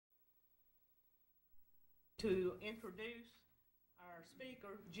to introduce our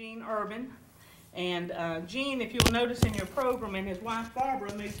speaker, Gene Urban. And Gene, if you'll notice in your program, and his wife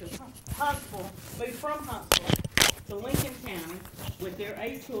Barbara moved from Huntsville to Lincoln County with their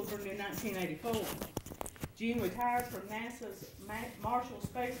 8 children in 1984. Gene retired from NASA's Marshall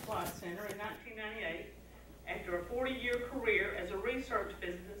Space Flight Center in 1998 after a 40-year career as a research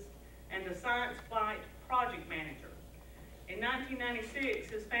physicist and a science flight project manager. In 1996,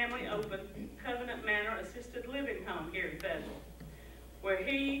 his family opened Covenant Manor Assisted Living Home here in Fayetteville, where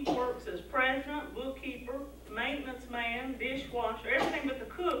he works as president, bookkeeper, maintenance man, dishwasher, everything but the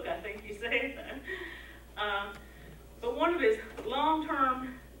cook, I think he said. But one of his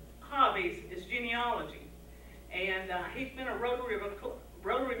long-term hobbies is genealogy. And he's been a Rotary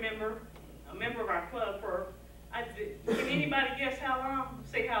member, a member of our club for, can anybody guess how long?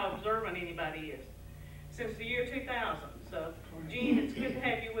 See how observant anybody is. Since the year 2000. So, Gene, it's good to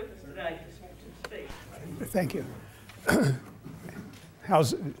have you with us today to speak. Thank you.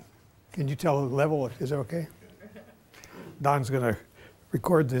 Can you tell the level? Is it okay? Don's going to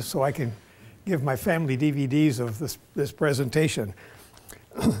record this so I can give my family DVDs of this presentation.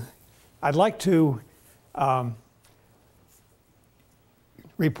 I'd like to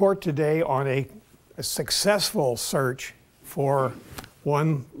report today on a successful search for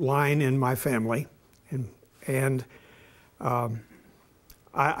one line in my family. And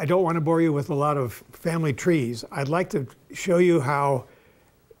I don't want to bore you with a lot of family trees. I'd like to show you how,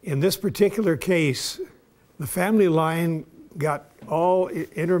 in this particular case, the family line got all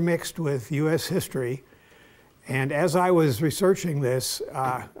intermixed with U.S. history. And as I was researching this,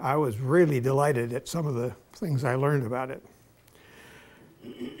 I was really delighted at some of the things I learned about it.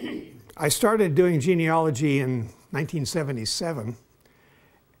 I started doing genealogy in 1977,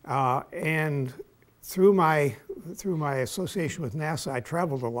 and through my association with NASA, I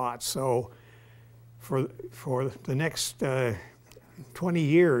traveled a lot. So for the next 20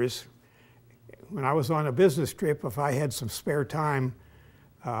 years, when I was on a business trip, if I had some spare time,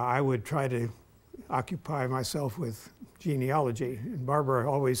 I would try to occupy myself with genealogy. And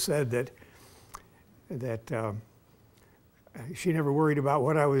Barbara always said that she never worried about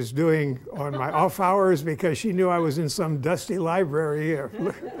what I was doing on my off hours because she knew I was in some dusty library or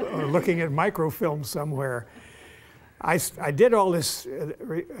looking at microfilm somewhere. I did all this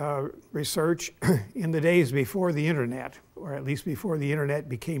research in the days before the internet, or at least before the internet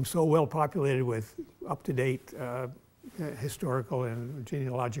became so well populated with up-to-date historical and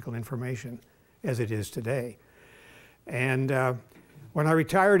genealogical information as it is today. And when I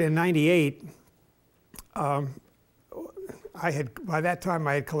retired in '98, by that time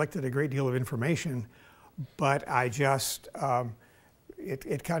I had collected a great deal of information, but I just,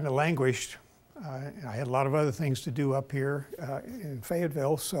 it kind of languished. I had a lot of other things to do up here in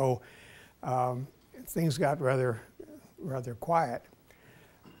Fayetteville, so things got rather quiet.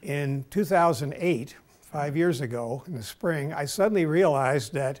 In 2008, 5 years ago, in the spring, I suddenly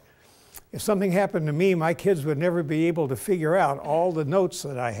realized that if something happened to me, my kids would never be able to figure out all the notes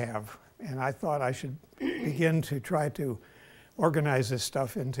that I have. And I thought I should begin to try to organize this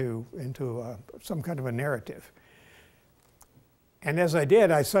stuff into some kind of a narrative. And as I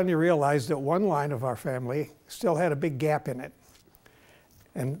did, I suddenly realized that one line of our family still had a big gap in it.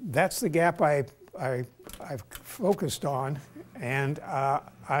 And that's the gap I've focused on, and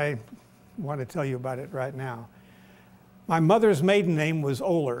I want to tell you about it right now. My mother's maiden name was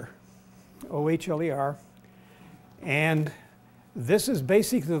Ohler, O-H-L-E-R, and this is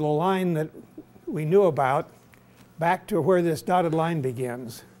basically the line that we knew about back to where this dotted line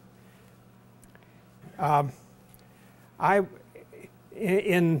begins. From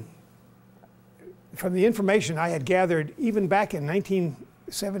the information I had gathered, even back in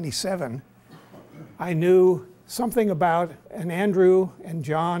 1977, I knew something about an Andrew and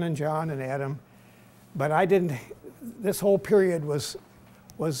John and Adam, but I didn't, this whole period was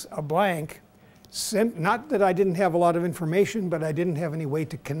a blank. Not that I didn't have a lot of information, but I didn't have any way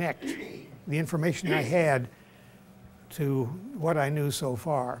to connect the information I had to what I knew so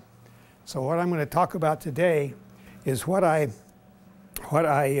far. So what I'm going to talk about today is what I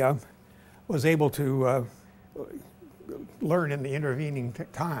was able to learn in the intervening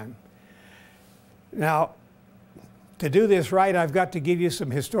time. Now, to do this right, I've got to give you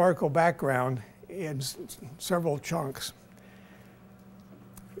some historical background in several chunks.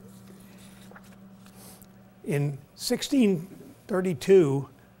 In 1632,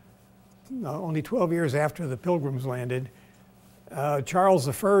 only 12 years after the Pilgrims landed, Charles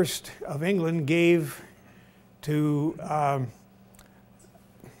I of England gave to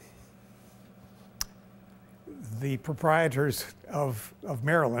the proprietors of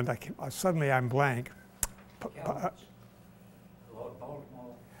Maryland, suddenly I'm blank, Lord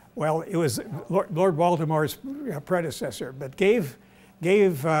Baltimore. Well, it was Lord Baltimore's predecessor, but gave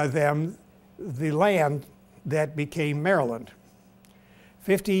them the land that became Maryland.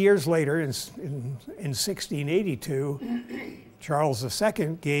 50 years later, in 1682, Charles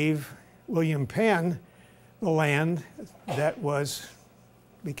II gave William Penn the land that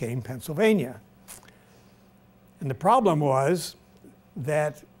became Pennsylvania. And the problem was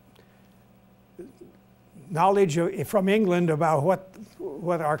that knowledge from England about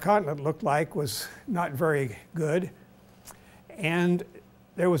what our continent looked like was not very good. And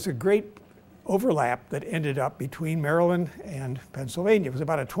there was a great overlap that ended up between Maryland and Pennsylvania. It was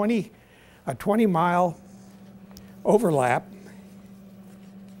about a 20-mile overlap.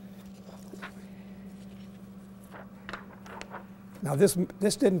 Now this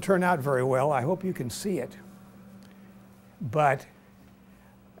didn't turn out very well. I hope you can see it. But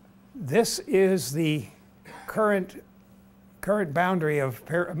this is the current boundary of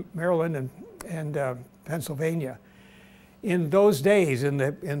Maryland and Pennsylvania. In those days, in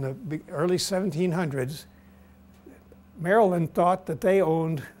the early 1700s, Maryland thought that they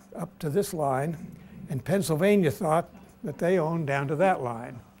owned up to this line, and Pennsylvania thought that they owned down to that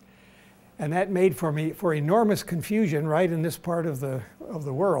line. And that made for enormous confusion right in this part of the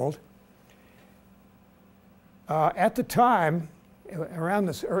world. At the time, around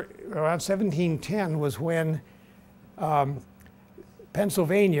 1710 was when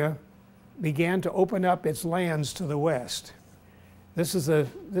Pennsylvania began to open up its lands to the west. This is the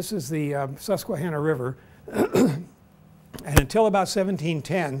Susquehanna River, and until about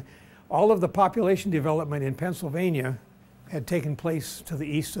 1710, all of the population development in Pennsylvania had taken place to the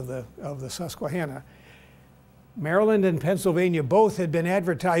east of the Susquehanna. Maryland and Pennsylvania both had been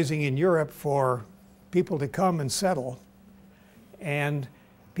advertising in Europe for people to come and settle, and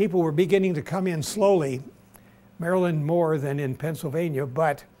people were beginning to come in slowly, Maryland more than in Pennsylvania,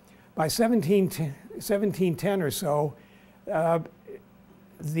 but by 1710 or so,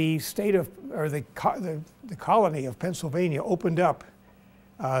 the state of, or the colony of Pennsylvania opened up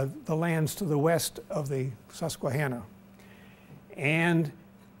the lands to the west of the Susquehanna. And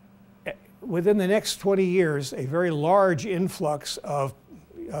within the next 20 years, a very large influx of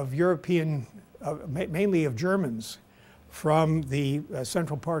European, mainly of Germans, from the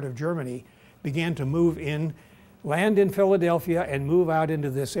central part of Germany began to move in, land in Philadelphia, and move out into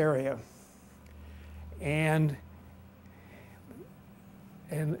this area. And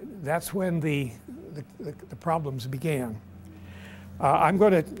that's when the problems began. I'm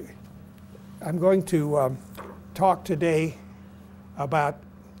going to talk today about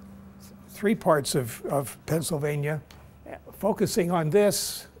three parts of Pennsylvania, focusing on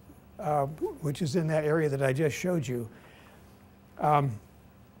this, which is in that area that I just showed you.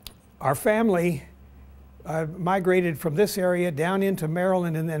 Our family migrated from this area down into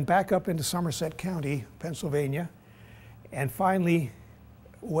Maryland and then back up into Somerset County, Pennsylvania, and finally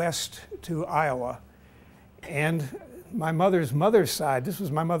west to Iowa. And my mother's side, this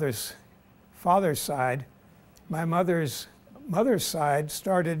was my mother's father's side, my mother's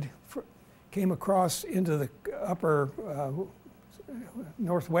side came across into the upper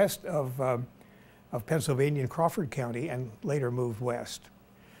northwest of Pennsylvania in Crawford County and later moved west.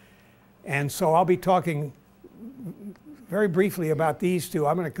 And so I'll be talking very briefly about these two.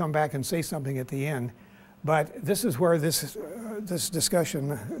 I'm going to come back and say something at the end, but this is where this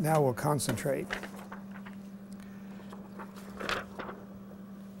discussion now will concentrate.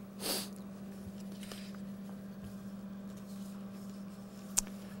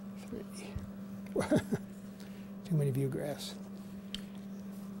 Too many view graphs.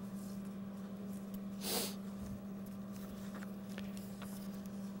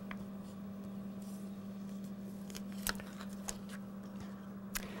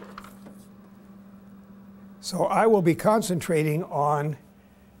 So I will be concentrating on,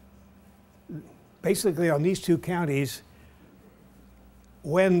 basically on these two counties.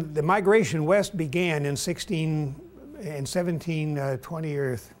 When the migration west began in 1720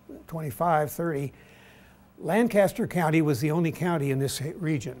 or 25, 30, Lancaster County was the only county in this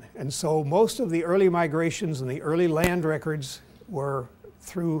region. And so most of the early migrations and the early land records were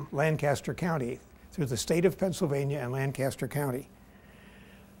through Lancaster County, through the state of Pennsylvania and Lancaster County.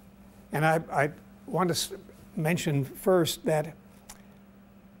 And I want to mention first that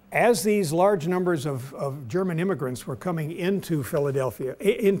as these large numbers of German immigrants were coming into Philadelphia,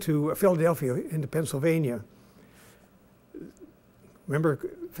 into Pennsylvania, remember,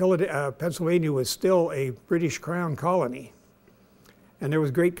 Pennsylvania was still a British Crown colony, and there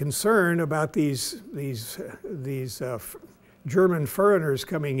was great concern about these German foreigners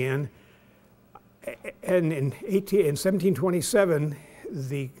coming in. And in 1727,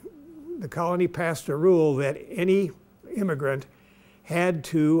 the colony passed a rule that any immigrant had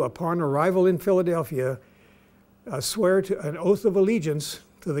to, upon arrival in Philadelphia, swear to an oath of allegiance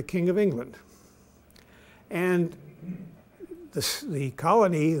to the King of England. And the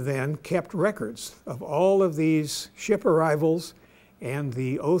colony then kept records of all of these ship arrivals and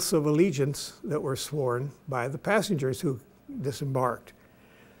the oaths of allegiance that were sworn by the passengers who disembarked.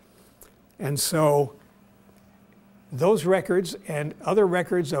 And so those records and other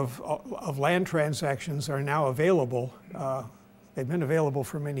records of land transactions are now available. They've been available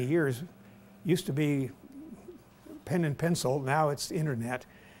for many years. Used to be pen and pencil, now it's internet.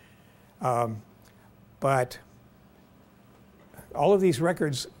 But all of these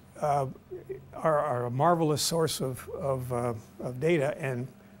records are a marvelous source of data, and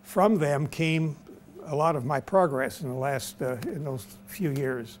from them came a lot of my progress in the last in those few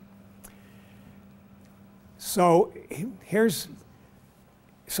years. So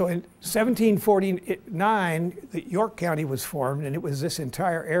so in 1749, York County was formed, and it was this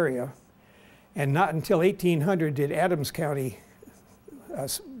entire area. And not until 1800 did Adams County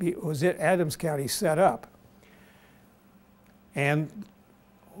set up. And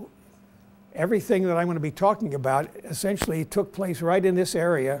everything that I'm going to be talking about essentially took place right in this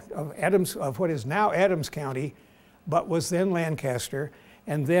area of what is now Adams County, but was then Lancaster.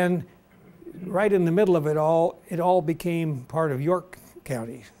 And then right in the middle of it all became part of York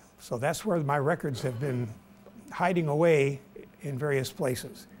County. So that's where my records have been hiding away in various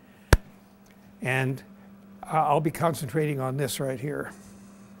places. And I'll be concentrating on this right here.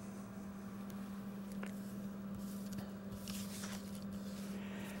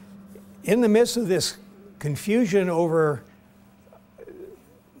 In the midst of this confusion over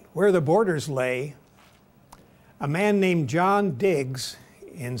where the borders lay, a man named John Digges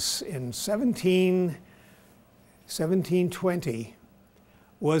in 1720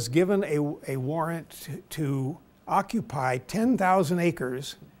 was given a warrant to occupy 10,000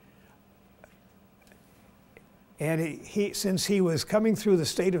 acres. And since he was coming through the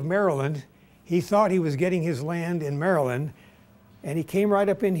state of Maryland, he thought he was getting his land in Maryland. And he came right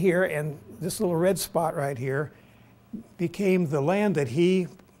up in here, and this little red spot right here became the land that he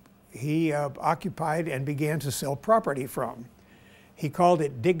occupied and began to sell property from. He called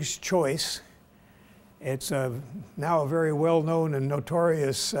it Digges' Choice. It's now a very well-known and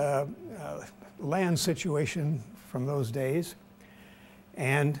notorious land situation from those days.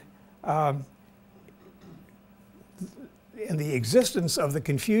 And in the existence of the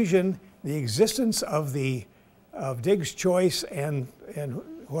confusion, the existence of Digges' Choice and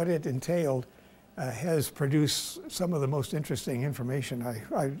what it entailed has produced some of the most interesting information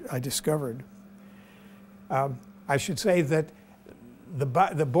I discovered. I should say that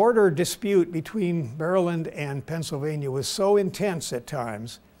the border dispute between Maryland and Pennsylvania was so intense at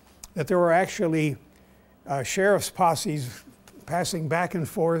times that there were actually sheriff's posses passing back and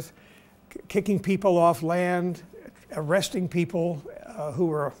forth, kicking people off land, arresting people who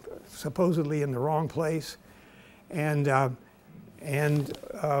were supposedly in the wrong place. And my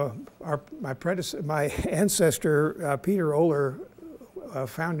ancestor, Peter Oler,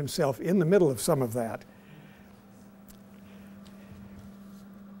 found himself in the middle of some of that.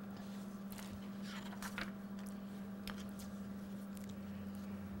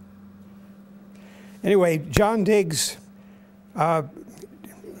 Anyway, John Digges'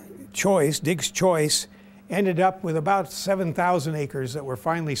 choice, ended up with about 7,000 acres that were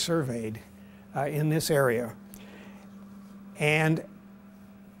finally surveyed in this area. And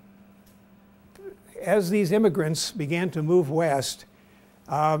as these immigrants began to move west,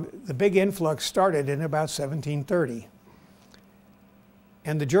 the big influx started in about 1730.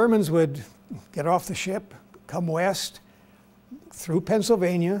 And the Germans would get off the ship, come west through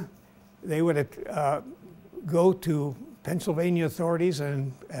Pennsylvania. They would go to Pennsylvania authorities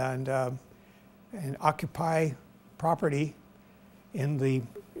and occupy property in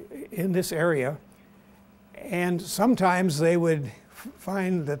this area. And sometimes they would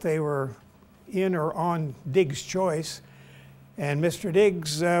find that they were in or on Digges' Choice, and Mr.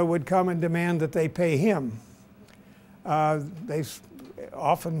 Digges would come and demand that they pay him. They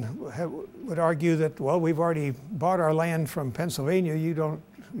often would argue that, well, we've already bought our land from Pennsylvania, you don't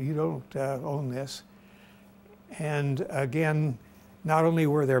own this. And again, not only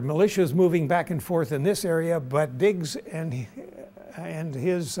were there militias moving back and forth in this area, but Digges and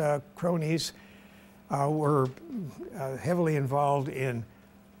his cronies were heavily involved in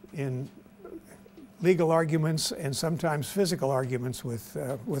legal arguments and sometimes physical arguments with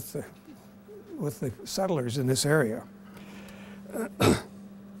the settlers in this area.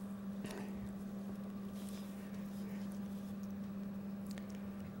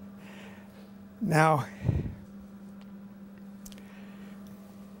 Now,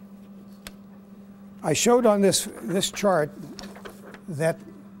 I showed on this chart that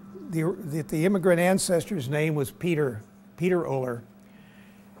the immigrant ancestor's name was Peter Oler,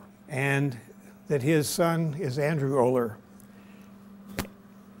 and that his son is Andrew Oler.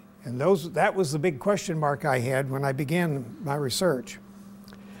 And that was the big question mark I had when I began my research.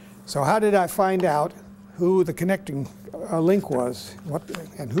 So how did I find out who the connecting link was,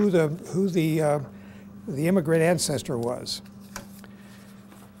 and who the immigrant ancestor was?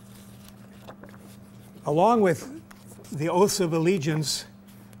 Along with the oaths of allegiance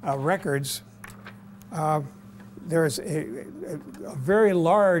records, there's a very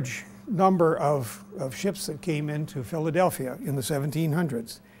large number of ships that came into Philadelphia in the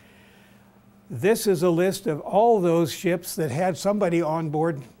 1700s. This is a list of all those ships that had somebody on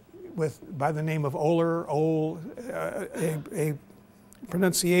board by the name of Oler, a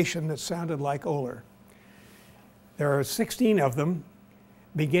pronunciation that sounded like Oler. There are 16 of them,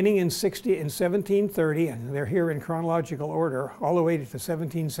 beginning in 1730, and they're here in chronological order, all the way to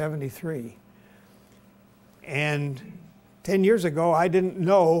 1773. And 10 years ago, I didn't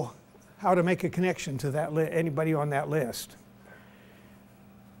know how to make a connection to anybody on that list.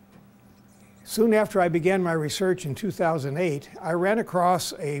 Soon after I began my research in 2008, I ran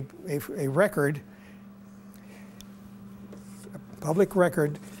across a record, a public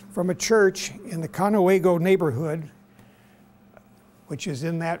record, from a church in the Conewago neighborhood, which is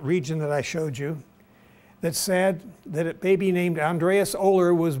in that region that I showed you, that said that a baby named Andreas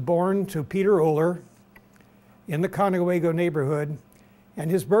Oler was born to Peter Oler in the Conewago neighborhood,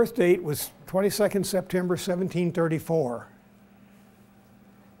 and his birth date was 22nd September 1734.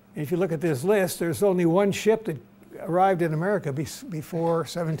 And if you look at this list, there's only one ship that arrived in America before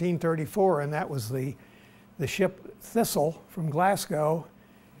 1734, and that was the ship Thistle from Glasgow.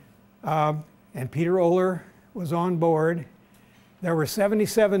 And Peter Oler was on board. There were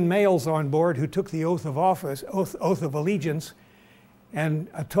 77 males on board who took the oath of allegiance, and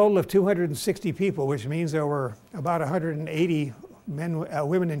a total of 260 people, which means there were about 180 men,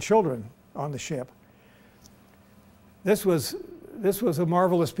 women, and children on the ship. This was a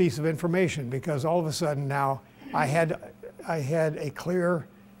marvelous piece of information, because all of a sudden now I had a clear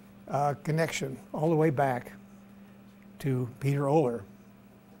connection all the way back to Peter Oler.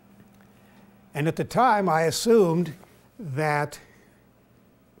 And at the time I assumed that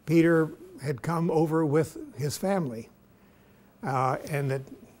Peter had come over with his family, and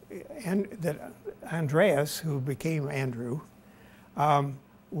that Andreas, who became Andrew,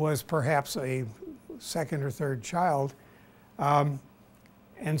 was perhaps a second or third child. And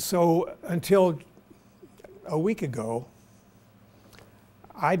so until a week ago,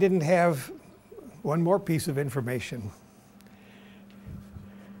 I didn't have one more piece of information.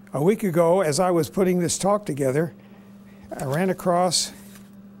 A week ago, as I was putting this talk together, I ran across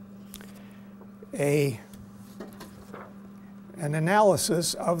an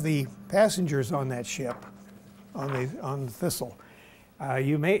analysis of the passengers on that ship, on the Thistle.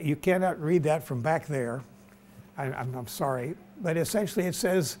 You cannot read that from back there. I'm sorry, but essentially it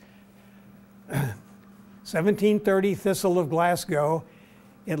says 1730 Thistle of Glasgow.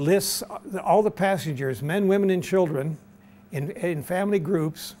 It lists all the passengers, men, women, and children, in family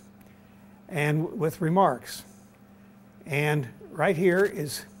groups, and with remarks. And right here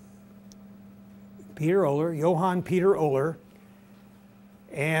is Peter Oler, Johann Peter Oler,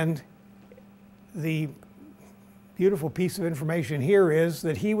 and the beautiful piece of information here is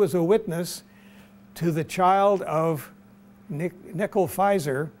that he was a witness to the child of Nickel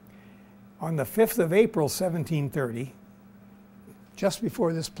Pfizer on the 5th of April, 1730, just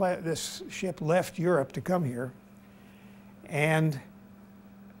before this ship left Europe to come here. And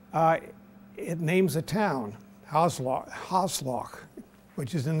it names a town, Hasloch,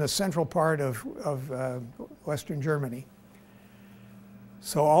 which is in the central part of Western Germany.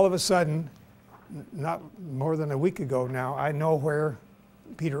 So all of a sudden, not more than a week ago now, I know where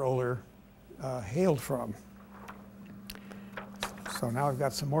Peter Oler hailed from. So now I've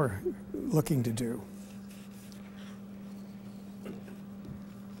got some more looking to do.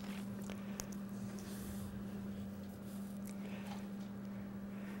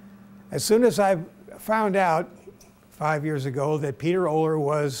 As soon as I found out 5 years ago that Peter Oler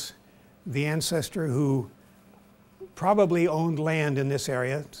was the ancestor who probably owned land in this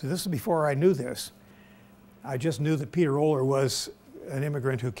area, so this is before I knew this. I just knew that Peter Oler was an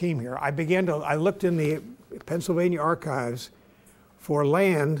immigrant who came here. I looked in the Pennsylvania archives for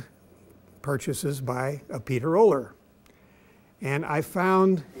land purchases by Peter Oler. And I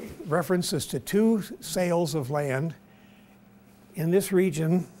found references to 2 sales of land in this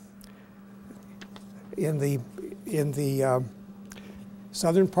region in the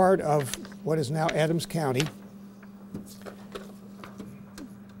southern part of what is now Adams County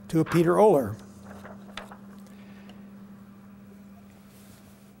to a Peter Oler.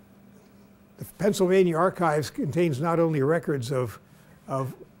 The Pennsylvania Archives contains not only records of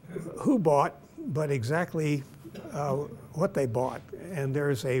who bought, but exactly what they bought. And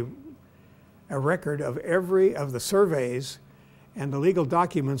there's a record of every of the surveys and the legal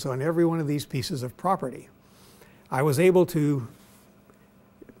documents on every one of these pieces of property. I was able to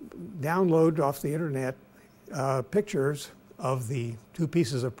download off the internet pictures of the 2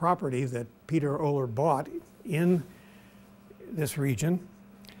 pieces of property that Peter Oler bought in this region.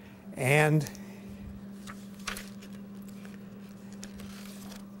 And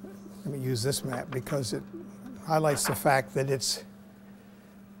let me use this map because it highlights the fact that it's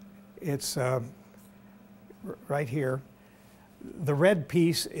right here. The red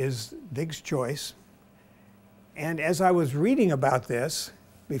piece is Diggs' Choice. And as I was reading about this,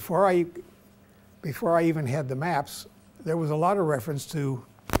 before I even had the maps, there was a lot of reference to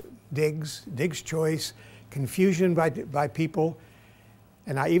Diggs' Choice, confusion by people,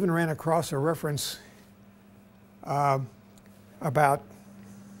 and I even ran across a reference about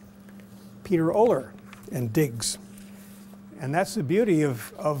Peter Oler and Diggs. And that's the beauty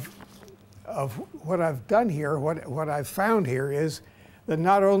of what I've done here, what I've found here is that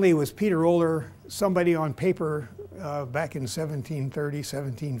not only was Peter Oler somebody on paper back in 1730,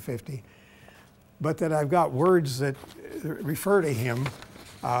 1750, but that I've got words that refer to him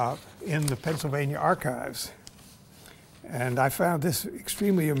in the Pennsylvania Archives. And I found this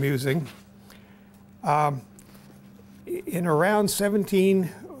extremely amusing. In around December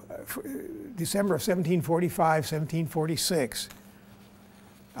of 1745, 1746,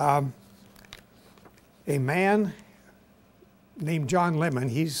 a man named John Lemon,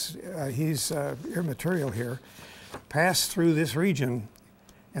 he's immaterial here, passed through this region.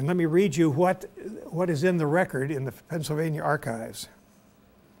 And let me read you what is in the record in the Pennsylvania Archives.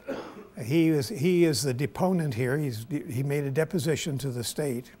 He is the deponent here. He made a deposition to the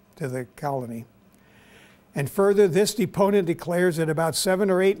state, to the colony. And further, this deponent declares that about 7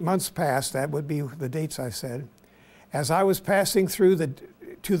 or 8 months past, that would be the dates I said, as I was passing through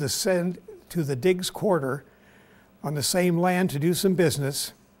to the Diggs quarter on the same land to do some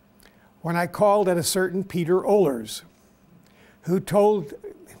business, when I called at a certain Peter Oler's, who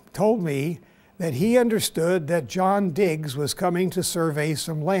told me that he understood that John Diggs was coming to survey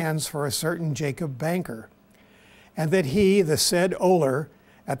some lands for a certain Jacob banker, and that he, the said Oler,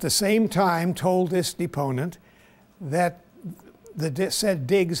 at the same time told this deponent that the said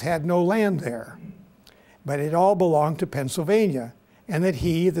Diggs had no land there, but it all belonged to Pennsylvania, and that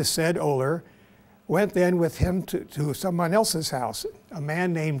he, the said Oler, went then with him to someone else's house, a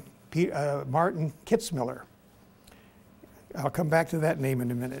man named Martin Kitzmiller. I'll come back to that name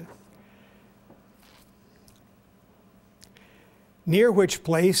in a minute. Near which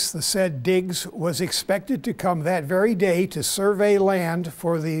place the said Diggs was expected to come that very day to survey land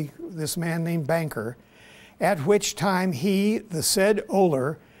for this man named Banker, at which time he, the said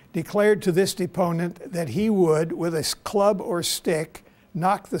Oler, declared to this deponent that he would, with a club or stick,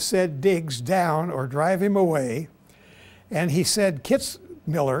 knock the said Diggs down or drive him away. And he said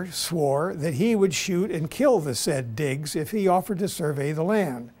Kitzmiller swore that he would shoot and kill the said Diggs if he offered to survey the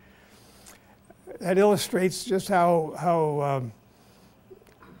land. That illustrates just how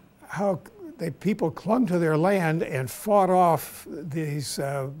the people clung to their land and fought off these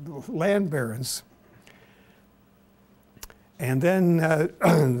land barons. And then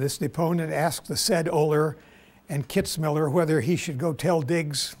this deponent asked the said Oler and Kitzmiller whether he should go tell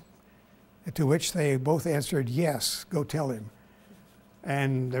Diggs, to which they both answered, yes, go tell him.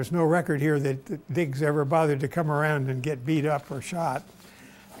 And there's no record here that Diggs ever bothered to come around and get beat up or shot.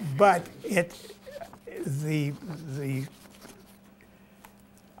 But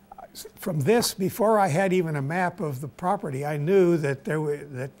from this, before I had even a map of the property, I knew that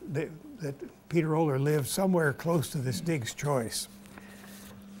that Peter Oler lived somewhere close to this Diggs' Choice.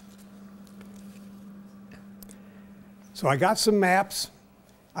 So I got some maps.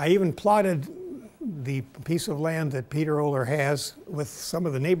 I even plotted the piece of land that Peter Oler has with some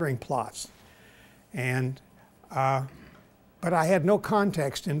of the neighboring plots. And but I had no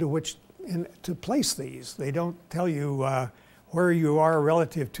context into which to place these. They don't tell you where you are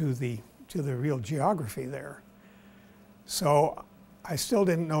relative to the real geography there. So I still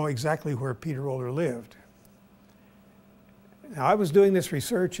didn't know exactly where Peter Oler lived. Now I was doing this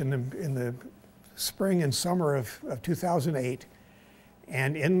research in the spring and summer of 2008,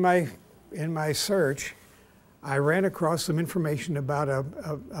 and in my search, I ran across some information about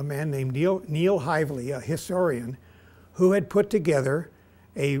a man named Neil Hively, a historian, who had put together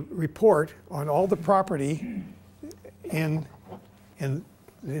a report on all the property in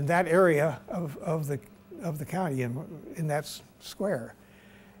that area of the county, in that square.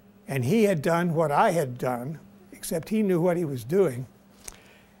 And he had done what I had done, except he knew what he was doing.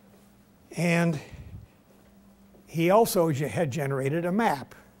 And he also had generated a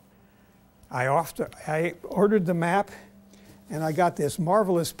map. I ordered the map, and I got this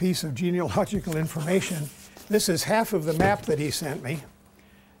marvelous piece of genealogical information. This is half of the map that he sent me.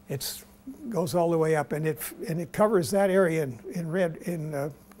 It goes all the way up, and it covers that area in red,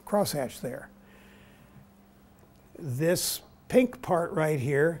 in crosshatch there. This pink part right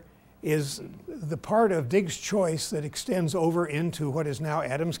here is the part of Diggs Choice that extends over into what is now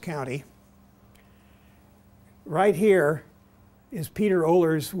Adams County. Right here is Peter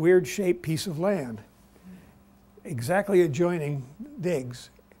Oler's weird-shaped piece of land, exactly adjoining Diggs.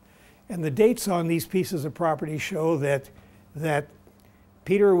 And the dates on these pieces of property show that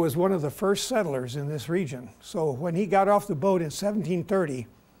Peter was one of the first settlers in this region. So when he got off the boat in 1730,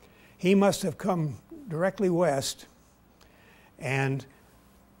 he must have come directly west and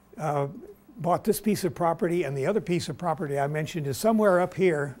bought this piece of property, and the other piece of property I mentioned is somewhere up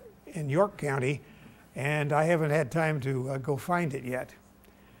here in York County, and I haven't had time to go find it yet.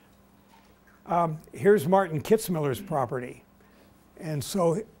 Here's Martin Kitzmiller's property. And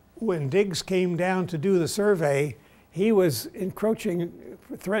so when Diggs came down to do the survey, he was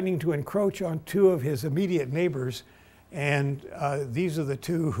threatening to encroach on two of his immediate neighbors, and these are the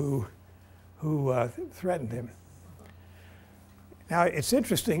two who threatened him. Now it's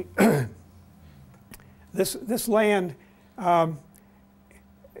interesting, this land, right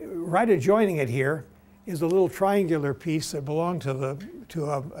adjoining it here, is a little triangular piece that belonged to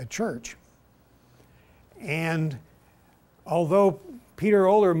a church. And although Peter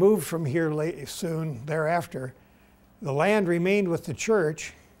Oler moved from here soon thereafter, the land remained with the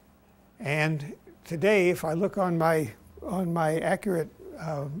church. And today, if I look on my accurate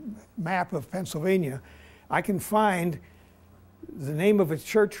map of Pennsylvania, I can find the name of a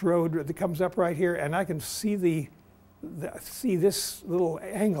church road that comes up right here, and I can see see this little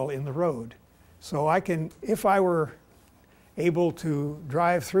angle in the road. So I can, if I were able to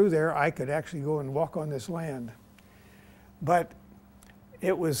drive through there, I could actually go and walk on this land. But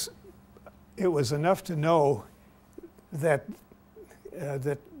it was enough to know that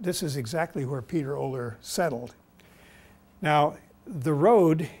that this is exactly where Peter Oler settled. Now, the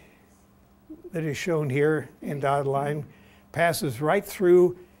road that is shown here in dotted line passes right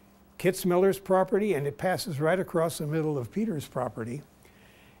through Kitzmiller's property, and it passes right across the middle of Peter's property.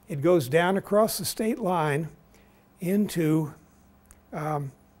 It goes down across the state line into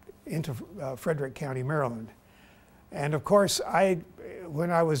Frederick County, Maryland. And of course,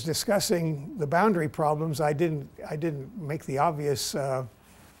 when I was discussing the boundary problems, I didn't make the obvious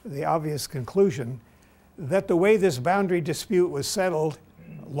conclusion that the way this boundary dispute was settled,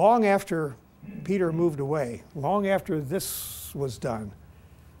 long after Peter moved away, long after this was done,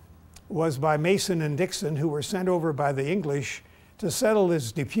 was by Mason and Dixon, who were sent over by the English to settle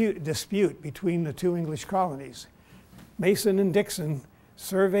this dispute between the two English colonies. Mason and Dixon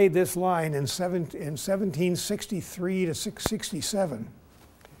surveyed this line in 1763 to 667,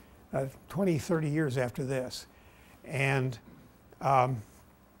 20, 30 years after this. And of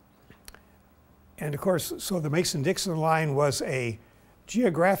course, so the Mason-Dixon line was a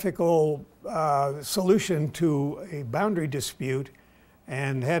geographical solution to a boundary dispute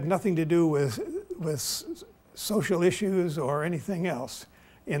and had nothing to do with social issues or anything else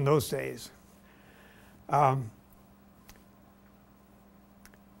in those days.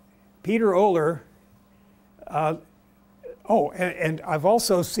 Peter Oler, and I've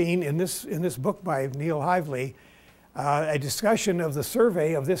also seen in this book by Neil Hively a discussion of the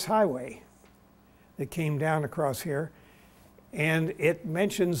survey of this highway that came down across here, and it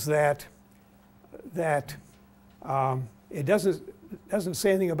mentions that it doesn't say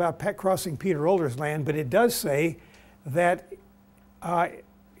anything about crossing Peter Oler's land, but it does say that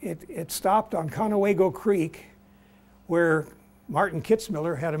it stopped on Conewago Creek, where Martin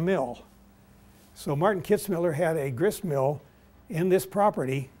Kitzmiller had a mill. So Martin Kitzmiller had a grist mill in this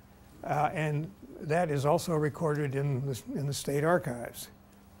property, and that is also recorded in the state archives.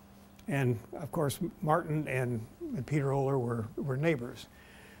 And of course, Martin and Peter Oler were neighbors.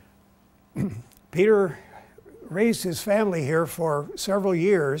 Peter raised his family here for several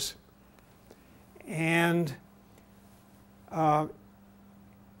years, and about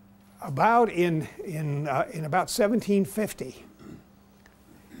 1750,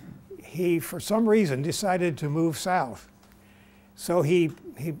 he, for some reason, decided to move south. So he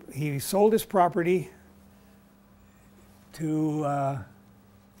sold his property to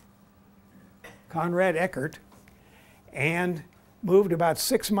Conrad Eckert and moved about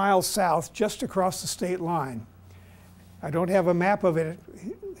 6 miles south, just across the state line. I don't have a map of it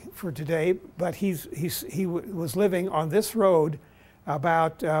for today, but he was living on this road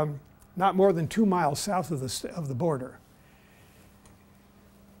about not more than 2 miles south of the border.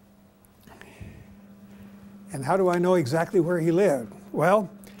 And how do I know exactly where he lived? Well,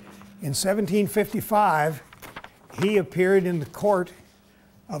 in 1755, he appeared in the court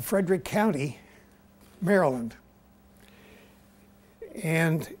of Frederick County, Maryland,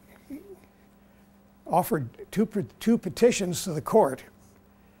 and offered two petitions to the court.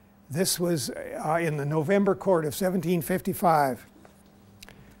 This was in the November court of 1755.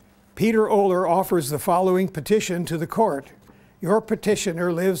 Peter Oler offers the following petition to the court. Your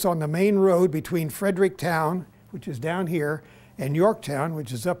petitioner lives on the main road between Fredericktown, which is down here, and Yorktown,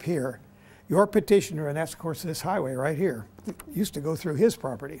 which is up here. Your petitioner, and that's of course this highway right here, used to go through his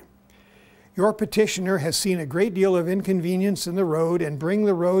property. Your petitioner has seen a great deal of inconvenience in the road and bring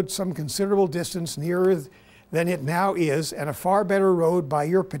the road some considerable distance nearer than it now is, and a far better road by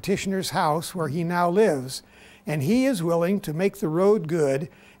your petitioner's house where he now lives. And he is willing to make the road good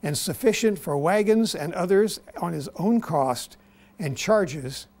and sufficient for wagons and others on his own cost and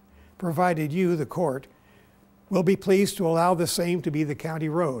charges, provided you, the court, will be pleased to allow the same to be the county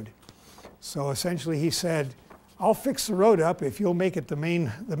road. So essentially he said, I'll fix the road up if you'll make it the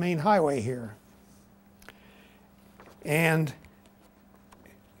main highway here. And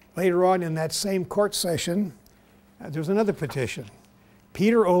later on in that same court session, there's another petition.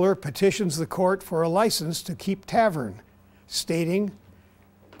 Peter Oler petitions the court for a license to keep tavern, stating,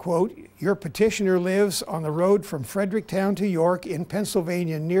 quote, your petitioner lives on the road from Fredericktown to York in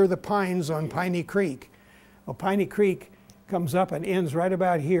Pennsylvania near the pines on Piney Creek. Well, Piney Creek comes up and ends right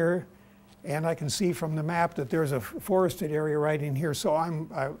about here, and I can see from the map that there's a forested area right in here. So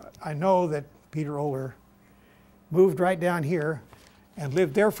I know that Peter Oler moved right down here and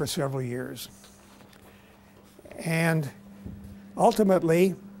lived there for several years. And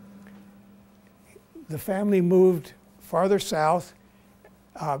ultimately, the family moved farther south,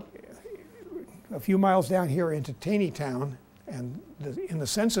 a few miles down here into Taneytown, and in the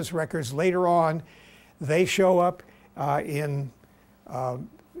census records later on, they show up in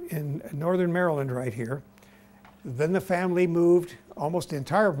northern Maryland right here. Then the family moved, almost the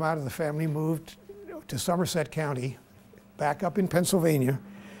entire amount of the family moved to Somerset County, back up in Pennsylvania,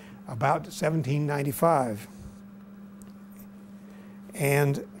 about 1795.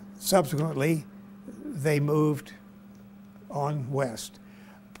 And subsequently, they moved on west.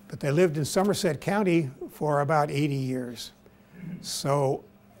 But they lived in Somerset County for about 80 years. So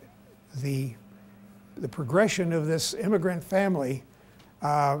the progression of this immigrant family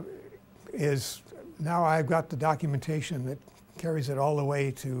is, now I've got the documentation that carries it all the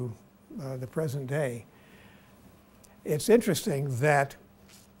way to the present day. It's interesting that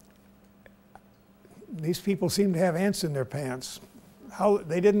these people seem to have ants in their pants.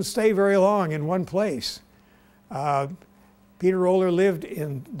 They didn't stay very long in one place. Peter Oler lived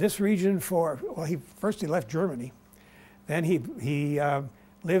in this region for, well, first he left Germany. Then he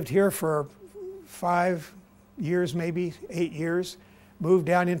lived here for 5 years, maybe 8 years, moved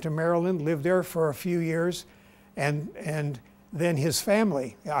down into Maryland, lived there for a few years, and then his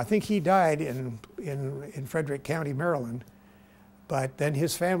family, I think he died in Frederick County, Maryland, but then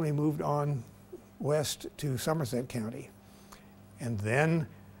his family moved on west to Somerset County. And then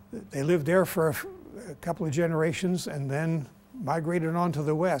they lived there for a couple of generations and then migrated on to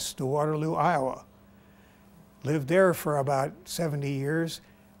the west to Waterloo, Iowa. Lived there for about 70 years,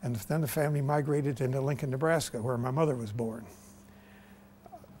 and then the family migrated into Lincoln, Nebraska, where my mother was born.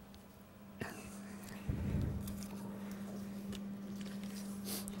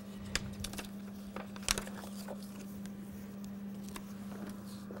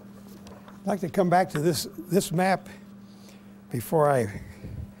 I'd like to come back to this map before I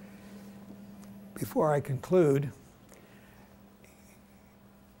conclude.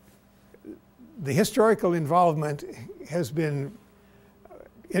 The historical involvement has been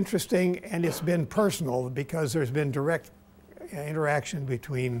interesting, and it's been personal because there's been direct interaction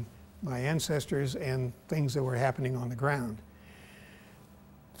between my ancestors and things that were happening on the ground.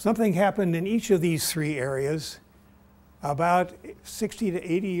 Something happened in each of these three areas about 60 to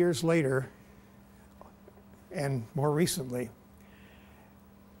 80 years later, and more recently,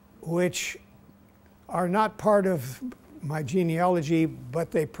 which are not part of my genealogy,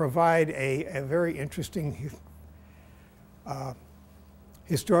 but they provide a very interesting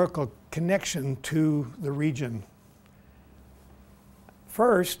historical connection to the region.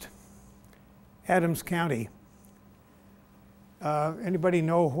 First, Adams County. Anybody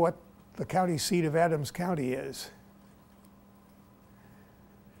know what the county seat of Adams County is?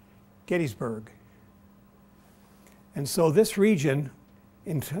 Gettysburg. And so this region,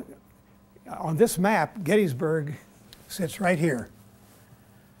 on this map, Gettysburg sits right here.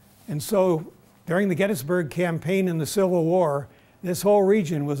 And so during the Gettysburg campaign in the Civil War, this whole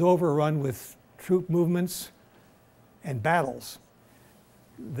region was overrun with troop movements and battles.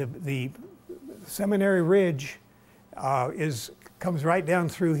 The Seminary Ridge comes right down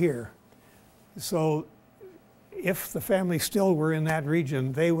through here. So if the family still were in that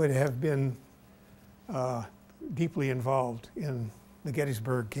region, they would have been deeply involved in the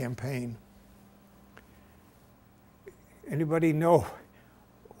Gettysburg campaign. Anybody know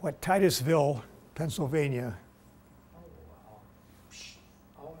what Titusville, Pennsylvania?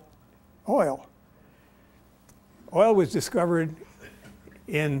 Oil. Oil was discovered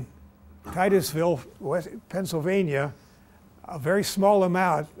in Titusville, Pennsylvania, a very small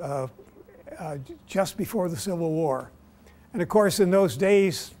amount just before the Civil War. And of course, in those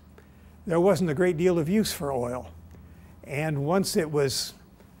days, there wasn't a great deal of use for oil. And once there was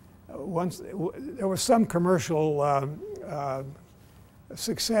some commercial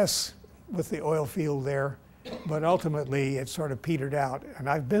success with the oil field there, but ultimately it sort of petered out. And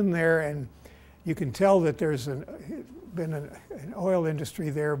I've been there, and you can tell that there's been an oil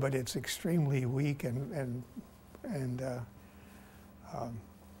industry there, but it's extremely weak and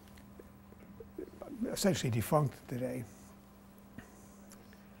essentially defunct today.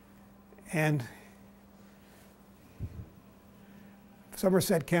 And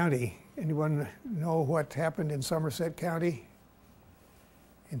Somerset County, anyone know what happened in Somerset County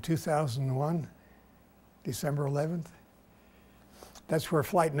in 2001, December 11th? That's where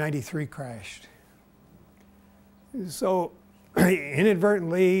Flight 93 crashed. So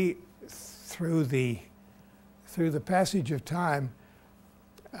inadvertently, through the passage of time,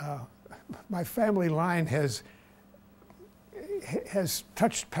 my family line has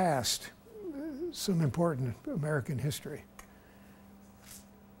touched past some important American history.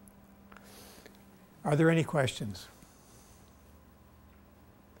 Are there any questions?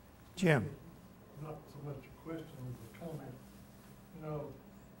 Jim? Not so much a question as a comment. You know,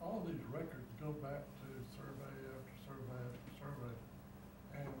 all these records go back to survey after survey after survey,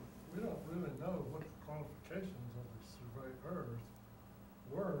 and we don't really know what the qualifications of the surveyors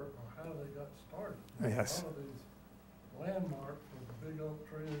were or how they got started. Yes. A lot of these landmarks with the big oak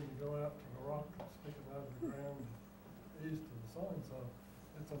tree, and you go out to the rock that's sticking out of the ground east of the so-and-so.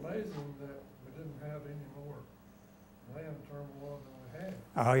 It's amazing that we didn't have any more land turmoil than we had.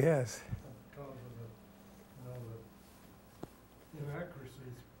 Oh, yes. Because of the, the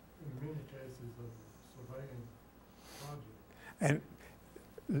inaccuracies in many cases of the surveying project. And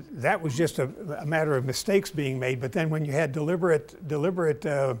that was just a matter of mistakes being made, but then when you had deliberate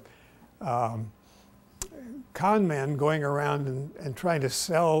con men going around and trying to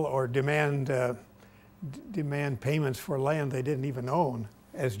sell or demand payments for land they didn't even own,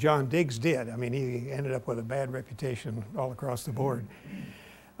 as John Diggs did. I mean, he ended up with a bad reputation all across the board.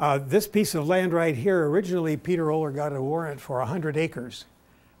 This piece of land right here, originally Peter Oler got a warrant for 100 acres,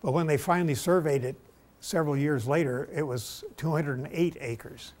 but when they finally surveyed it several years later, it was 208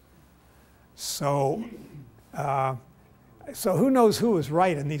 acres. So, so who knows who was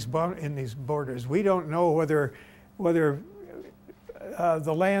right in these borders? We don't know whether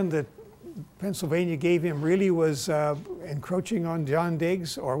the land that Pennsylvania gave him really was encroaching on John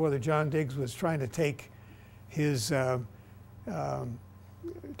Diggs, or whether John Diggs was trying to take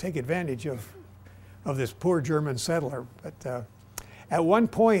advantage of this poor German settler. But at one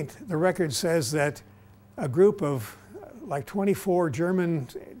point, the record says that a group of like 24 German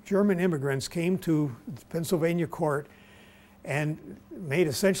immigrants came to the Pennsylvania court and made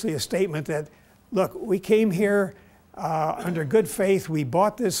essentially a statement that, look, we came here under good faith. We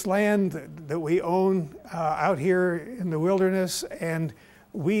bought this land that we own out here in the wilderness, and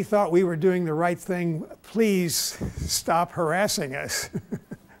we thought we were doing the right thing. Please stop harassing us.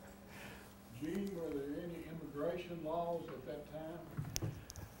 Gene, were there any immigration laws at that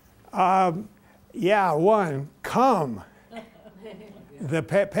time? Yeah, one, come.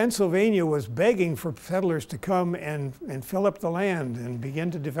 Pennsylvania was begging for settlers to come and fill up the land and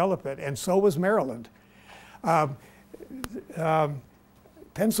begin to develop it, and so was Maryland.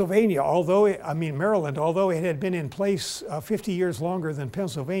 Pennsylvania, Maryland, although it had been in place 50 years longer than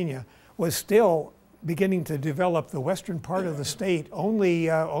Pennsylvania, was still beginning to develop the western part of the state only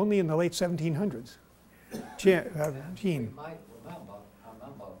in the late 1700s. Gene? You might remember, I'm not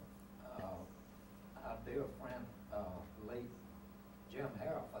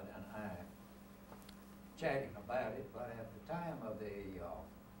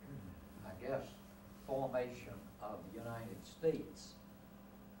formation of the United States,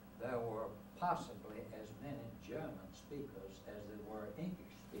 there were possibly as many German speakers as there were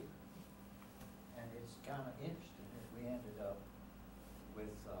English speakers. And it's kind of interesting that we ended up with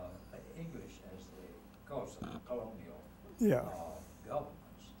English as the, of course, the colonial governments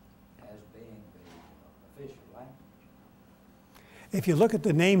as being the official language. If you look at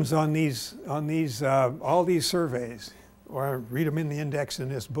the names on these all these surveys, or read them in the index in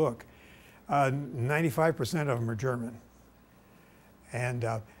this book, 95% of them are German. And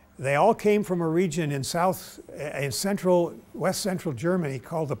they all came from a region in west central Germany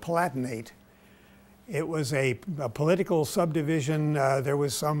called the Palatinate. It was a political subdivision. There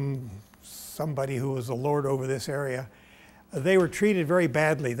was somebody who was a lord over this area. They were treated very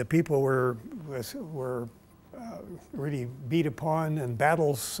badly. The people were really beat upon, and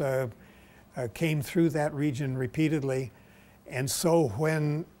battles came through that region repeatedly. And so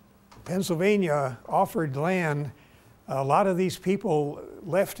when Pennsylvania offered land, a lot of these people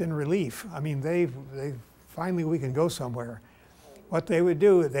left in relief. I mean, they finally, we can go somewhere. What they would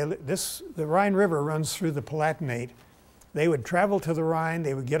do, the Rhine River runs through the Palatinate. They would travel to the Rhine,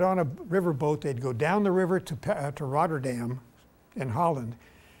 they would get on a riverboat, they'd go down the river to Rotterdam in Holland.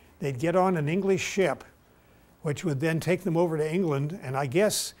 They'd get on an English ship, which would then take them over to England. And I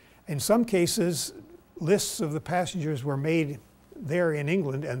guess in some cases, lists of the passengers were made there in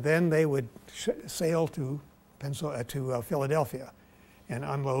England, and then they would sail to Philadelphia and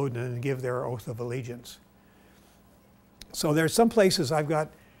unload and give their oath of allegiance. So there's some places I've got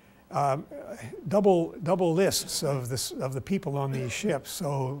double lists of the people on these ships.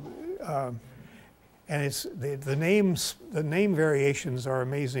 So and it's the name variations are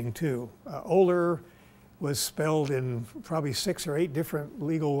amazing too. Oler was spelled in probably 6 or 8 different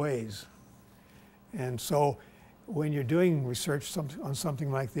legal ways, and so when you're doing research on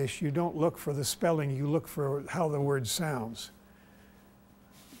something like this, you don't look for the spelling, you look for how the word sounds,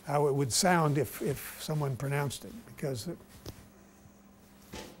 how it would sound if someone pronounced it, because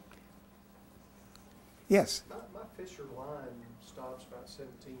yes? My Fisher line stops about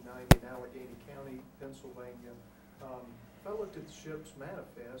 1790 in Allegheny County, Pennsylvania. If I looked at the ship's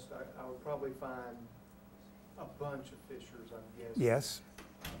manifest, I would probably find a bunch of Fishers, I'm guessing. Yes.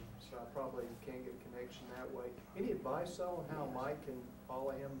 So I probably can't get a connection that way. Any advice on how Mike can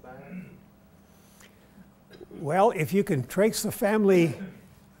follow him back? Well, if you can trace the family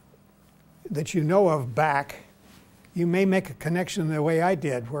that you know of back, you may make a connection the way I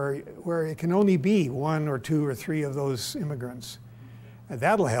did, where it can only be 1 or 2 or 3 of those immigrants. And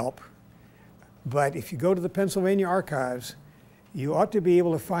that'll help. But if you go to the Pennsylvania archives, you ought to be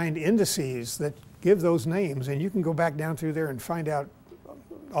able to find indices that give those names, and you can go back down through there and find out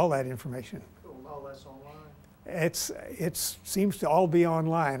all that information. All that's online? It seems to all be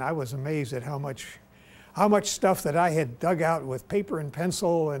online. I was amazed at how much stuff that I had dug out with paper and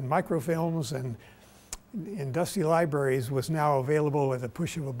pencil and microfilms and in dusty libraries was now available with a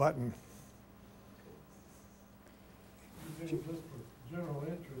push of a button. Just for general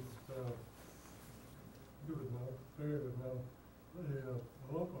interest, you would know, Barry would know, the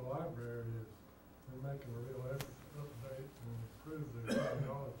local library has been making a real effort to update and improve their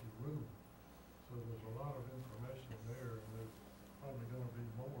genealogy room. So there's a lot of information there, and there's probably going to be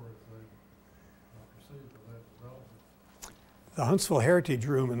more as they proceed with that development. The Huntsville Heritage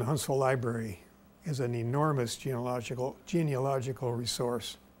Room in the Huntsville Library is an enormous genealogical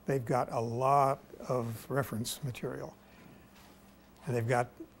resource. They've got a lot of reference material. And they've got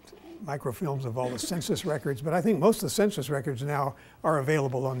microfilms of all the census records, but I think most of the census records now are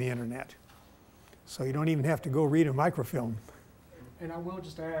available on the internet. So you don't even have to go read a microfilm. And I will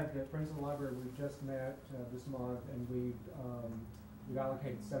just add that Friends of the Library, we've just met this month, and we've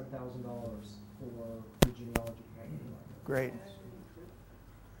allocated $7,000 for the genealogy program. Great.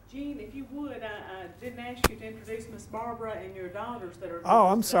 Gene, if you would, I didn't ask you to introduce Miss Barbara and your daughters that are. Oh,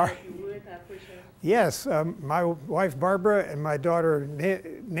 I'm sorry. If you would, I appreciate it. Yes, my wife Barbara and my daughter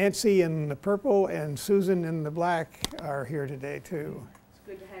Nancy in the purple and Susan in the black are here today too. It's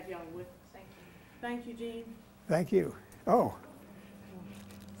good to have y'all with us. Thank you. Thank you, Gene. Thank you. Oh.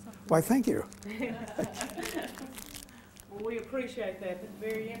 Why, thank you. Well, we appreciate that. It's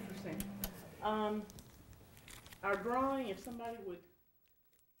very interesting. Our drawing, if somebody would